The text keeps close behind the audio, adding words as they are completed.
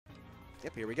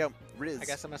Yep, here we go. Riz. I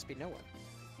guess it must be no one.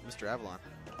 Mr. Avalon.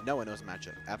 No one knows the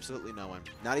matchup. Absolutely no one.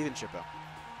 Not even Chippo.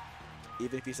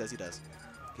 Even if he says he does.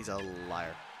 He's a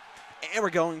liar. And we're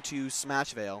going to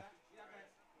Smashvale.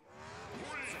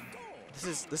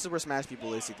 This is where Smash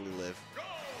people basically live.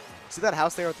 See that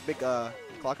house there with the big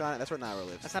clock on it? That's where Nairo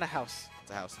lives. That's not a house.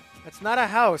 It's a house. That's not a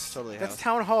house. Totally a That's house.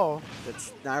 Town Hall.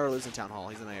 Nairo lives in Town Hall.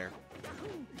 He's the mayor.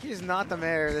 He's not the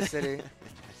mayor of the city.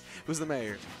 Who's the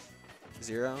mayor?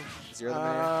 Zero? Zero the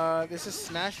mayor? This is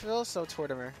Smashville, so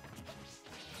Tortimer.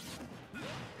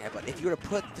 Yeah, but if you were to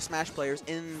put the Smash players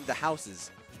in the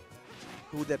houses,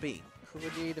 who would that be? Who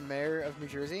would be the mayor of New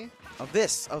Jersey? Of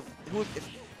this? If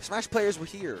Smash players were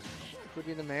here? Who would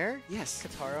be the mayor? Yes.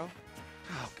 Kataro.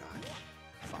 Oh, God.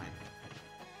 Fine.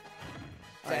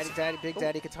 Big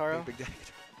Daddy Kataro. Big Daddy.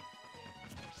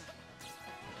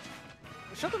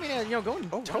 Shulkmania, going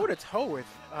toe-to-toe with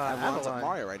Avalon's up Avalon.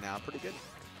 Mario right now. Pretty good.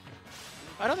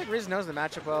 I don't think Riz knows the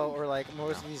matchup well, or like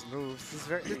most of these moves. He's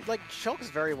very Shulk is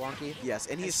very wonky. Yes,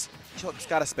 and Shulk's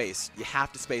got a space. You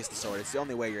have to space the sword. It's the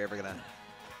only way you're ever gonna,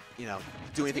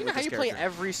 do anything with how this you character. play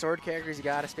every sword character is you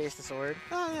gotta space the sword.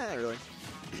 Oh yeah, really.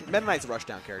 Meta Knight's a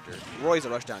rushdown character. Roy's a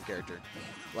rushdown character.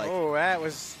 Like, oh, that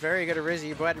was very good of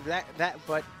Rizzy, but that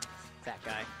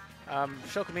guy.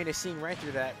 Shulkmania seeing right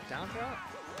through that down throw.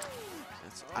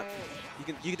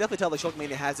 you can definitely tell that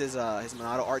Shulkmania has his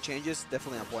Monado art changes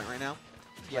definitely on point right now.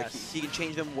 Yes. Like he can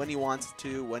change them when he wants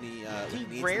to, when he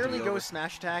needs He rarely them to goes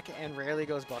smash attack and rarely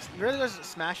goes bust. He rarely goes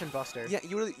smash and buster. Yeah,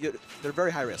 they're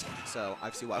very high risk, so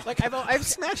I see why. Like I've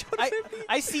smashed.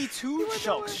 I see two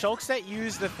Shulks that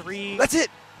use the three. That's it.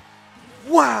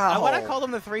 Wow. What I call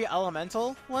them the three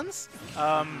elemental ones.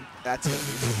 That's it.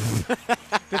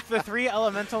 the three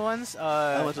elemental ones.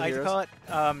 I like to heroes? call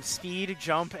it speed,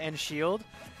 jump, and shield.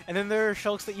 And then there are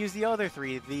Shulks that use the other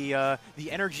three, the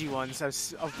energy ones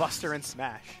of Buster and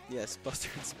Smash. Yes, Buster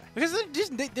and Smash. Because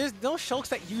there's no Shulks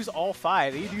that use all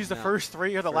five. They either use the first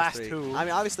three or the last two. I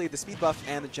mean, obviously, the speed buff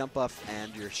and the jump buff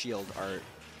and your shield are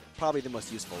probably the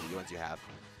most useful ones you have.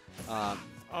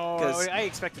 I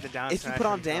expected the down. If you put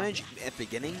on damage at the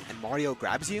beginning and Mario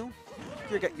grabs you,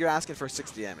 you're asking for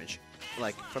 60 damage,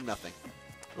 like from nothing.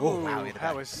 Oh wow,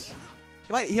 that was.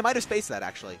 He might have spaced that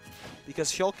actually,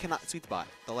 because Shulk cannot sweet spot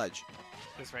the ledge.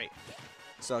 That's right.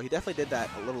 So he definitely did that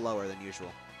a little lower than usual.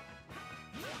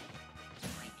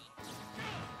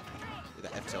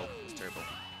 That F tilt is terrible.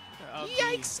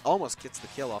 Yikes! Almost gets the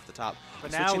kill off the top.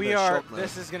 But now we are.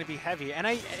 This is going to be heavy, and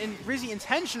Rizzy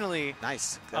intentionally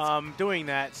doing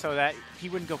that so that he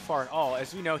wouldn't go far at all.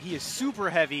 As we know, he is super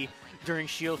heavy during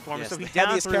shield form, yes, so he the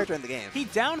heaviest character in the game. He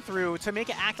down through to make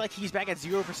it act like he's back at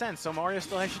 0%. So Mario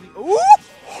still actually. Ooh!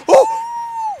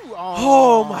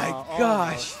 Oh my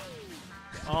gosh!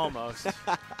 Almost.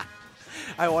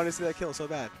 I want to see that kill so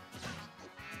bad.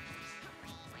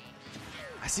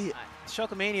 I see it.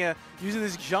 Shulkmania using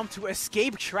this jump to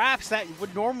escape traps that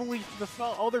would normally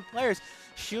befall other players.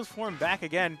 Shield form back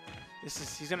again.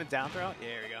 He's gonna down throw. Yeah,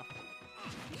 there we go.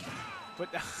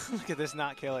 But look at this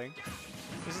not killing.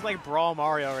 This is like Brawl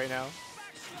Mario right now.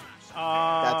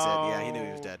 That's it. Yeah, he knew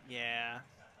he was dead. Yeah.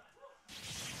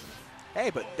 Hey,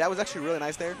 but that was actually really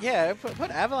nice there. Yeah,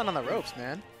 put Avalon on the ropes,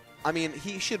 man. I mean,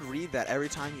 he should read that every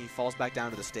time he falls back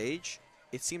down to the stage.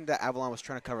 It seemed that Avalon was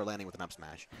trying to cover landing with an up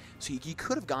smash. So he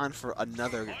could have gone for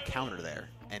another counter there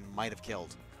and might have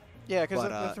killed. Yeah, because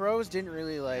the throws didn't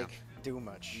really, do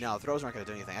much. No, throws aren't going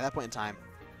to do anything. At that point in time,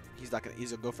 he's going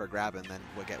to go for a grab and then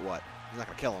we'll get what? He's not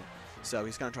going to kill him. So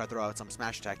he's going to try to throw out some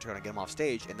smash attack to try to get him off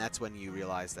stage, and that's when you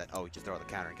realize that, oh, you just throw out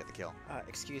the counter and get the kill.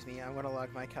 Excuse me, I'm going to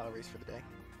log my calories for the day.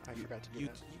 I forgot to do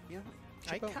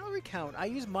that. I calorie count. I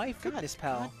use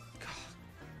MyFitnessPal.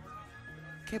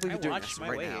 I can't believe you're doing this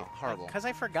right now. Horrible. Because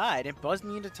I forgot. It buzzed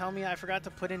me to tell me I forgot to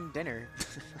put in dinner.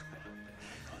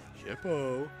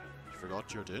 Shippo, you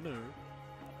forgot your dinner.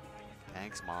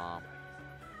 Thanks, Mom.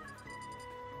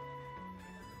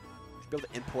 You should be able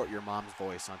to import your mom's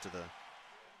voice onto the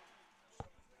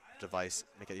device,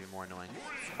 make it even more annoying.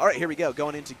 All right, here we go.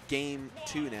 Going into game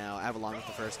 2 now. Avalon with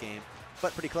the first game,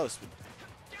 but pretty close.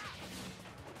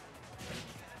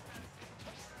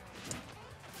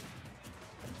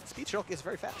 Speed Shulk is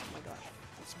very fast. Oh my gosh.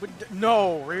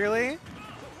 No, really?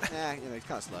 He's kind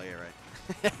of slow. Yeah, right.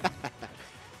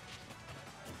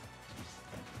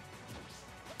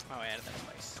 Oh, I added that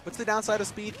twice. What's the downside of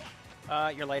speed?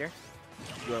 You're later.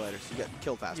 You're later, so you get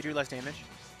killed faster. You do less damage.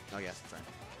 Oh, yes, that's right.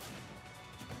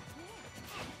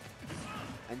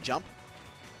 And jump?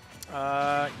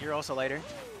 You're also later.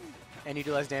 And you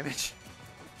do less damage.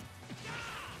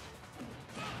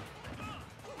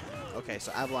 Okay,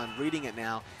 so Avalon reading it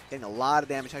now, getting a lot of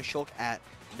damage. Has Shulk at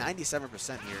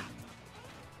 97% here.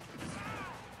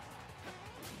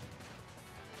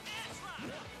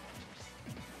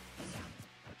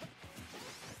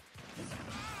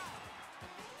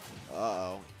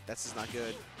 This is not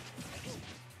good.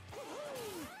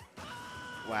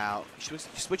 Wow.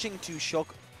 Switching to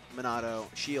Shulkmania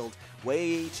shield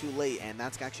way too late, and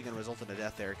that's actually going to result in a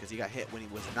death there because he got hit when he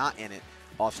was not in it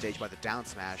off stage by the down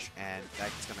smash, and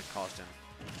that's going to cost him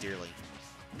dearly.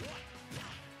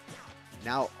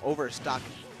 Now overstock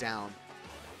down.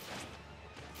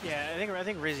 Yeah, I think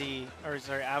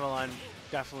Avalon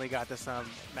definitely got this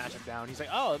matchup down. He's like,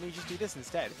 oh, let me just do this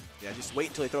instead. Yeah, just wait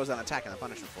until he throws out an attack and then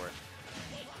punish him for it.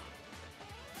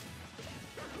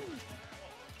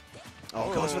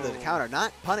 Oh, goes for the counter,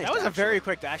 not punished. That was actually. a very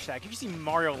quick dash attack. You see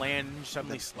Mario land and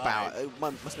suddenly slide. It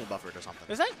must have been buffered or something.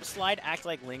 Does that slide act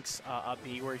like Link's up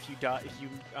B, where if you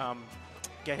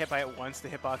get hit by it once, the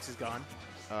hitbox is gone?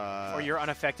 Or you're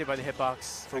unaffected by the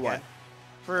hitbox For again? what?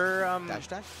 For dash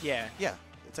attack? Yeah. Yeah,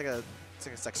 it's like a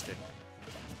sex kick.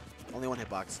 Only one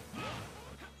hitbox.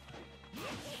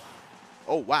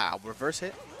 Oh wow, reverse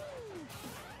hit.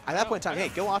 At that point in time, hey,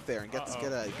 go off there and get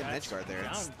an edge guard there.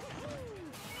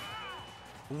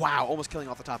 Wow, almost killing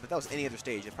off the top. If that was any other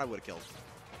stage, it probably would have killed.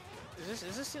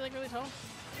 Is this ceiling really tall?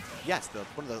 Yes,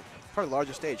 probably the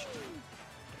largest stage.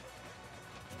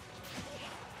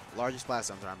 Largest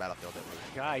platforms around Battlefield.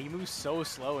 God, he moves so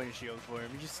slow in shield form.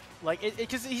 He just like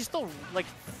because he still like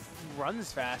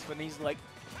runs fast when he's like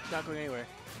not going anywhere.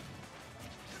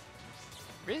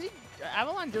 Really,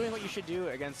 Avalon doing what you should do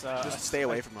against just stay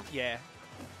away from him. Yeah.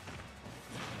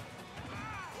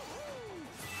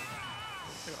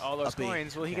 All those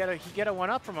coins. Will he get a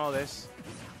 1-up from all this?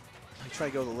 He tried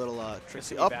to go with a little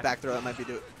tricksy back throw. That might be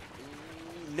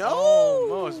no.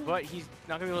 Almost, but he's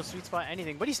not gonna be able to sweet spot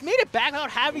anything. But he's made it back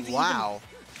without having to even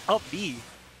up B.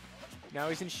 Now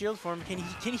he's in shield form. Can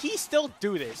he still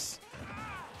do this?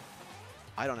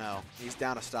 I don't know. He's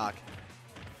down a stock.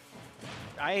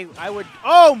 I would.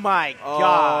 Oh my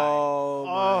God! Oh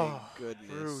my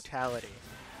goodness! Brutality.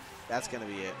 That's gonna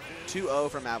be it. 2-0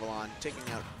 from Avalon,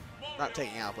 not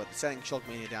taking out, but setting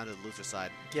Shulkmania down to the loser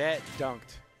side. Get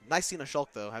dunked. Nice seeing a Shulk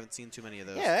though. Haven't seen too many of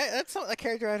those. Yeah, that's a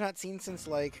character I've not seen since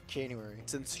like January.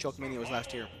 Since Shulkmania was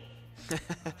last year.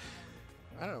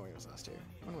 I don't know when he was last year.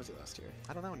 When was he last year?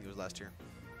 I don't know when he was last year.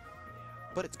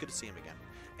 But it's good to see him again.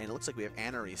 And it looks like we have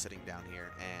Annery sitting down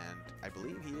here, and I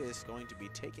believe he is going to be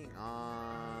taking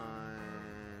on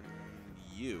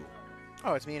you.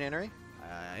 Oh, it's me and Henry?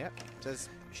 Yep. It says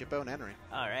Shippo and Annery.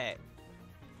 All right.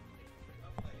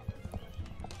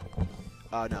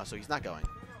 No, so he's not going.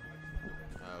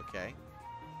 Okay.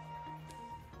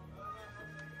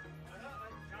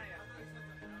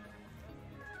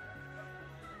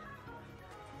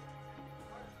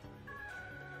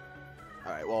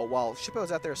 All right, well, while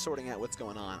Shippo's out there sorting out what's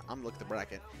going on, I'm going to look at the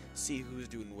bracket, see who's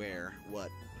doing where, what,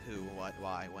 who, what,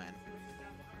 why, when.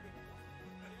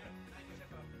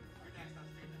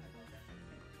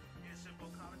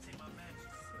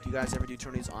 Do you guys ever do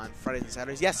tourneys on Fridays and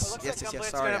Saturdays? Yes, yes.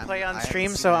 Sorry, going to play on stream,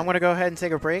 so I'm going to go ahead and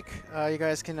take a break. You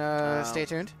guys can stay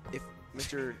tuned. If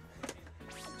Mr.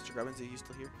 Grubbins, are you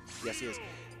still here? Yes, he is.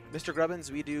 Mr.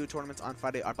 Grubbins, we do tournaments on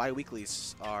Friday. Our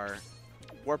bi-weeklies are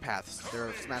Warpaths.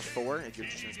 They're Smash 4, if you're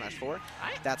interested in Smash 4.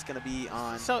 That's going to be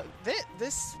on... So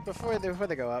this, before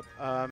they go up,